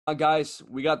Guys,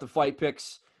 we got the fight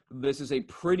picks. This is a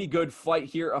pretty good fight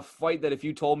here. A fight that if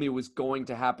you told me was going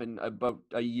to happen about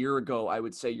a year ago, I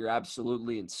would say you're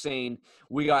absolutely insane.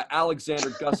 We got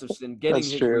Alexander Gustafsson getting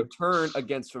That's his true. return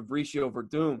against Fabricio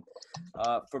Werdum.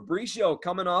 Fabricio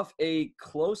coming off a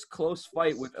close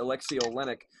fight with Alexei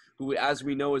Olenek, who, as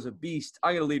we know, is a beast.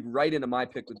 I'm going to lead right into my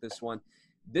pick with this one.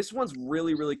 This one's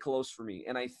really close for me,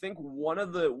 and I think one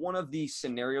of the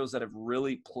scenarios that have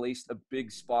really placed a big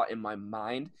spot in my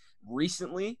mind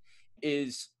recently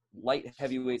is light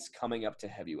heavyweights coming up to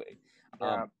heavyweight.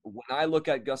 When I look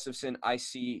at Gustafsson, I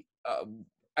see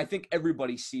I think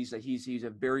everybody sees that he's a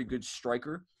very good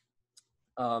striker.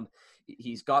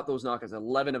 He's got those knockouts,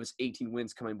 11 of his 18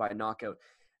 wins coming by knockout.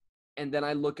 And then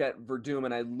I look at Werdum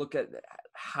and I look at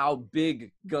how big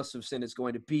Gustafsson is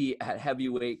going to be at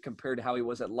heavyweight compared to how he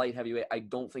was at light heavyweight. I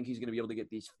don't think he's going to be able to get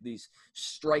these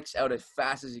strikes out as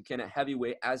fast as he can at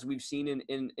heavyweight, as we've seen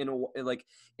in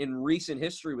recent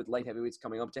history with light heavyweights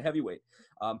coming up to heavyweight.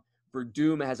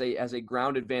 Werdum has a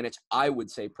ground advantage, I would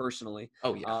say personally.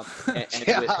 Oh yeah.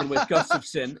 And with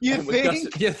Gustafsson,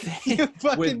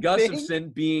 with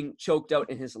Gustafsson being choked out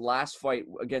in his last fight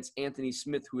against Anthony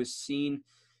Smith,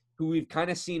 who we've kind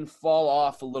of seen fall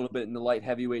off a little bit in the light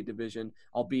heavyweight division,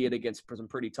 albeit against some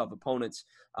pretty tough opponents.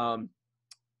 But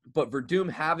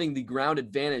Werdum having the ground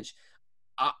advantage,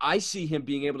 I see him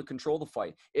being able to control the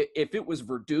fight. If it was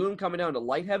Werdum coming down to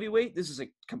light heavyweight, this is a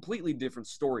completely different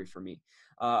story for me.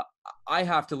 I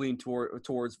have to lean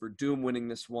towards Werdum winning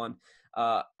this one.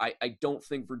 I don't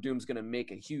think Verdum's going to make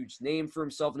a huge name for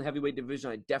himself in the heavyweight division.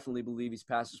 I definitely believe he's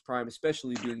past his prime,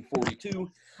 especially being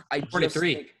 42.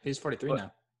 43. He's 43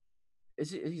 now.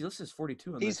 He's listed as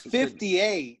 42. He's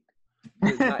 58.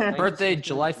 Birthday,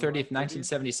 July 30th,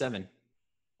 1977.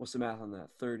 What's the math on that?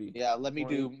 30. Yeah, let me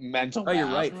do mental math. Oh, you're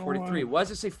right. 43. Why does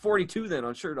it say 42 then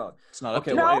on Sure Dog? It's not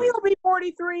okay. No, he'll be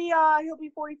 43. He'll be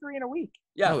 43 in a week.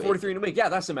 Yeah, 43 in a week. Yeah,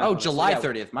 that's the math. Oh, July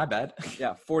 30th. My bad.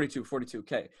 Yeah, 42.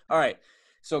 Okay. All right.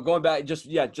 So going back,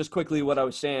 just quickly, what I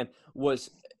was saying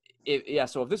was,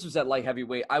 so if this was at light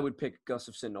heavyweight, I would pick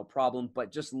Gustafsson, no problem.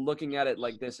 But just looking at it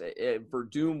like this,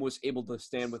 Werdum was able to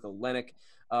stand with Olenek.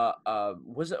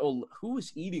 Who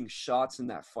was eating shots in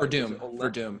that fight?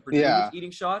 Werdum. Yeah, was eating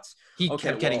shots. He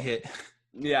kept getting hit.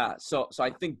 Yeah, so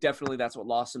I think definitely that's what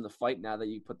lost him the fight. Now that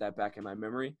you put that back in my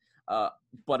memory,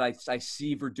 but I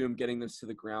see Werdum getting this to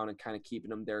the ground and kind of keeping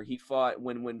him there. He fought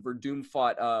when Werdum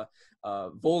fought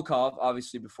Volkov,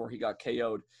 obviously before he got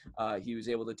KO'd. He was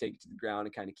able to take it to the ground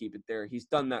and kind of keep it there. He's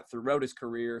done that throughout his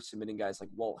career, submitting guys like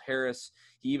Walt Harris.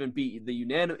 He even beat the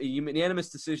unanimous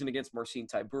decision against Marcin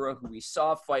Tybura, who we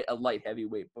saw fight a light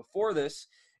heavyweight before this,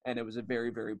 and it was a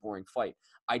very boring fight.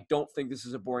 I don't think this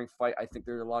is a boring fight. I think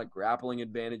there's a lot of grappling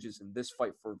advantages in this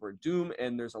fight for Werdum,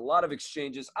 and there's a lot of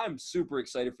exchanges. I'm super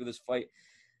excited for this fight,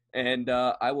 and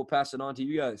I will pass it on to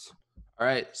you guys. All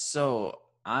right, so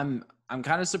I'm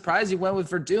kind of surprised you went with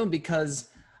Werdum because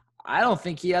I don't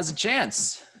think he has a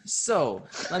chance. So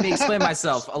let me explain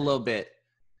myself a little bit.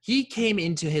 He came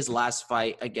into his last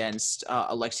fight against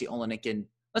Alexei Olenek, and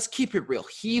let's keep it real.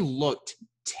 He looked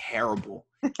terrible.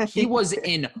 He was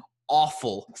in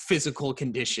awful physical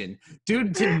condition.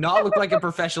 Dude did not look like a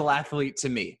professional athlete to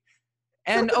me.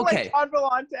 And okay, like John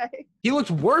Vellante. He looked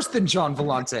worse than John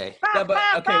Vellante. Yeah, but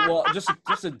okay. Well, just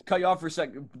to cut you off for a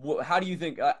second, how do you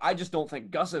think? I just don't think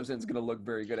Gustafsson's going to look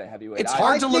very good at heavyweight. It's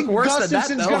hard to look worse than that,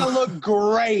 though. Gustafsson's going to look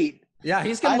great. Yeah,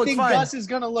 he's going to look fine. I think Gus is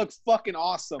going to look fucking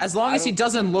awesome. As long as he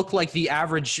doesn't look like the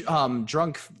average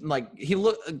drunk,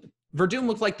 Werdum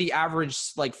looked like the average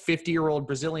 50-year-old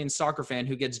Brazilian soccer fan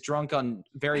who gets drunk on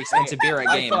very expensive beer at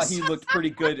games. I thought he looked pretty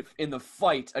good in the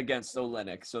fight against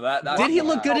Olenek. So that did he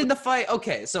look good in the fight?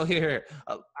 Okay, so here.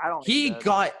 He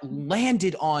got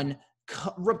landed on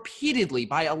repeatedly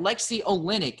by Alexei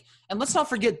Olenek. And let's not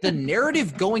forget the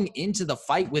narrative going into the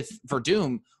fight with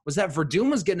Werdum was that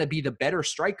Werdum was going to be the better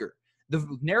striker. The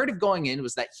narrative going in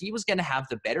was that he was going to have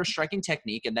the better striking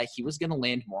technique and that he was going to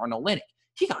land more on Olenek.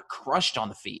 He got crushed on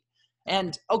the feet.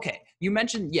 And, okay, you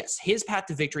mentioned, yes, his path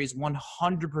to victory is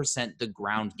 100% the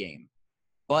ground game.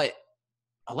 But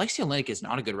Alexei Olenek is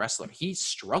not a good wrestler. He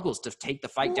struggles to take the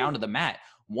fight down to the mat.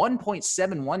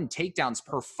 1.71 takedowns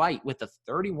per fight with a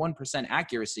 31%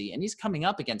 accuracy. And he's coming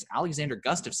up against Alexander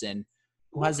Gustafsson,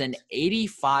 who has an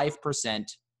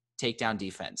 85% takedown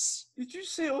defense. Did you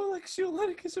say Alexei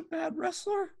Olenek is a bad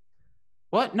wrestler?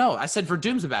 What? No, I said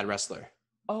Verdum's a bad wrestler.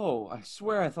 Oh, I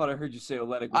swear I thought I heard you say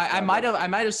Olenek. I might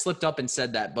have slipped up and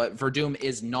said that, but Werdum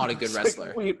is not a good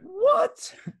wrestler. Wait,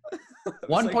 what?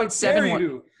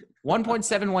 1.71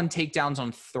 takedowns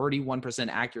on 31%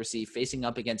 accuracy, facing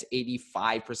up against 85%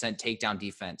 takedown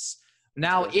defense.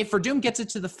 Now, if Werdum gets it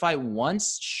to the fight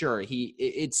once, sure,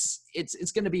 it's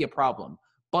going to be a problem.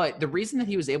 But the reason that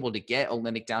he was able to get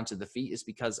Oleinik down to the feet is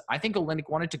because I think Oleinik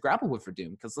wanted to grapple with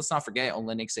Werdum, because let's not forget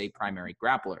Oleinik's a primary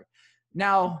grappler.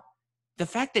 Now, the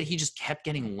fact that he just kept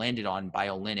getting landed on by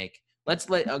Oleinik,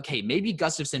 maybe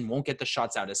Gustafsson won't get the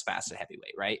shots out as fast at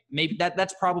heavyweight, right? Maybe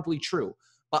that's probably true.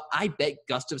 But I bet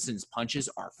Gustafsson's punches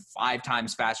are 5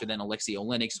 times faster than Alexei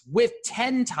Oleinik's with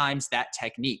 10 times that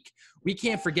technique. We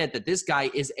can't forget that this guy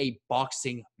is a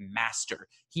boxing master.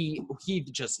 He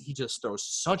just throws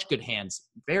such good hands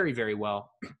very, very well.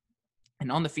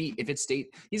 And on the feet, if it's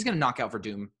he's going to knock out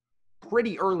Werdum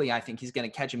pretty early. I think he's going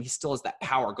to catch him. He still has that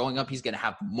power. Going up, he's going to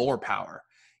have more power.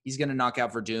 He's going to knock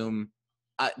out Werdum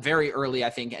very early, I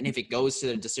think. And if it goes to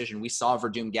the decision, we saw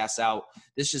Werdum gas out.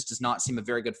 This just does not seem a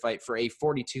very good fight for a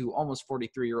 42, almost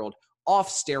 43-year-old, off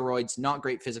steroids, not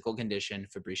great physical condition,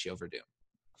 Fabricio Werdum.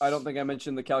 I don't think I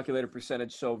mentioned the calculated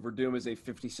percentage, so Werdum is a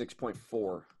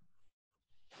 56.4.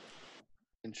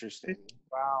 Interesting.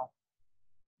 Wow.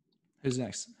 Who's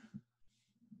next?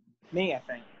 Me, I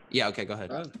think. Yeah, okay, go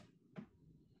ahead.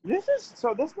 This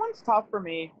one's tough for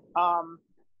me.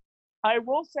 I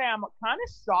will say I'm kind of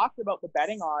shocked about the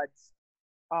betting odds.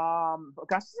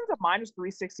 Gustafsson's a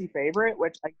 -360 favorite,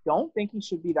 which I don't think he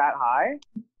should be that high.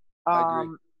 I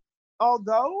agree.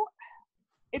 Although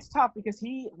it's tough because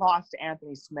he lost to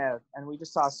Anthony Smith, and we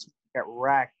just saw Smith get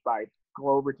wrecked by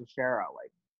Glover Teixeira.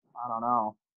 Like, I don't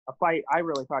know, a fight I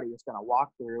really thought he was going to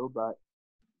walk through, but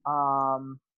I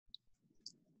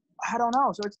don't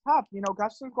know. So it's tough.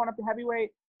 Gustafsson's going up to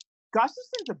heavyweight.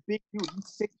 Gustafsson's a big dude.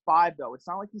 He's 6'5", though. It's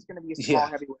not like he's going to be a small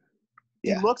heavyweight.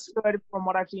 Yeah. He looks good from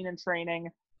what I've seen in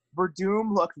training.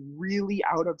 Werdum looked really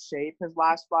out of shape his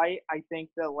last fight. I think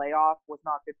the layoff was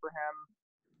not good for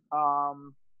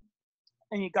him.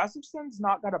 And Gustafsson's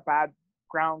not got a bad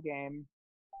ground game.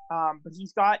 But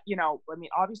he's got,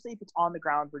 obviously if it's on the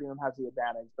ground, Werdum has the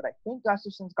advantage. But I think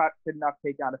Gustafsson's got good enough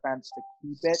takedown defense to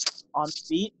keep it on the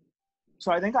feet.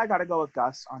 So I think I got to go with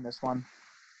Gus on this one.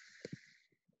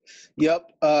 Yep.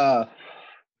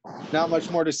 Not much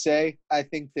more to say. I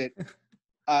think that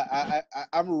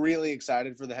I'm really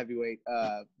excited for the heavyweight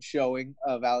showing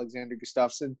of Alexander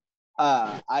Gustafsson.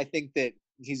 I think that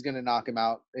he's going to knock him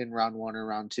out in round 1 or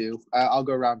round 2. I'll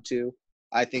go round 2.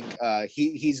 I think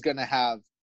he's going to have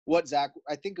what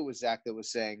I think it was Zach that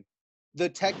was saying. The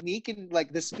technique and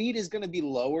the speed is going to be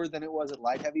lower than it was at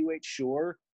light heavyweight,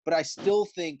 sure. But I still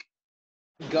think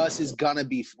Gus is going to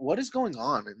be – what is going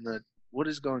on?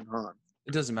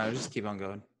 It doesn't matter. Just keep on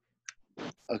going.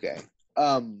 Okay.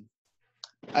 I've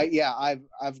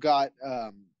got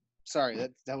sorry,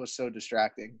 that was so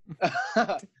distracting.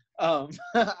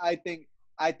 I think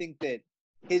that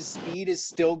his speed is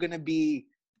still going to be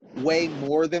way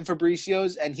more than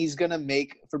Fabricio's, and he's going to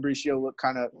make Fabricio look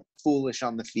kind of foolish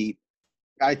on the feet.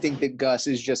 I think that Gus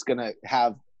is just going to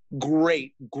have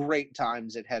great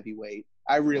times at heavyweight.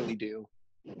 I really do.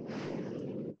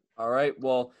 All right.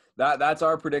 Well, that's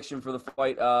our prediction for the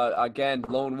fight. Again,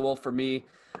 lone wolf for me.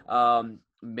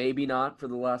 Maybe not for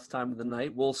the last time of the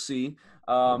night. We'll see.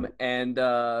 And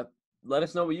let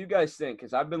us know what you guys think,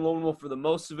 because I've been lone wolf for the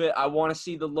most of it. I want to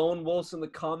see the lone wolves in the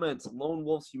comments. Lone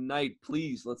wolves unite,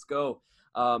 please. Let's go.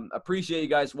 Appreciate you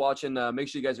guys watching. Make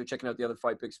sure you guys are checking out the other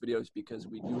Fight Picks videos, because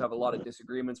we do have a lot of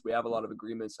disagreements. We have a lot of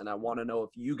agreements, and I want to know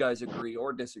if you guys agree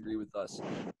or disagree with us.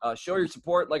 Show your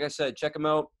support. Like I said, check them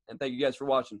out, and thank you guys for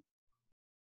watching.